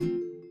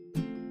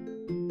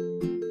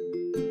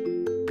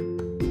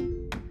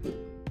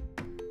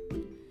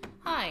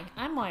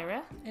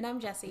And I'm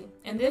Jessie.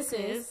 And this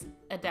is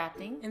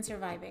Adapting and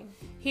Surviving.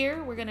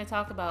 Here we're going to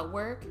talk about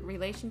work,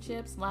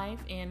 relationships, life,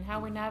 and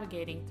how we're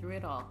navigating through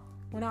it all.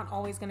 We're not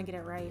always going to get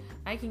it right.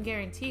 I can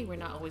guarantee we're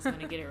not always going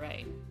to get it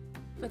right.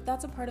 But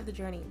that's a part of the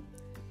journey.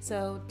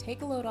 So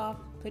take a load off,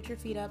 put your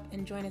feet up,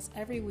 and join us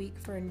every week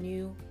for a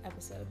new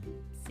episode.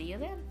 See you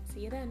then. See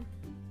you then.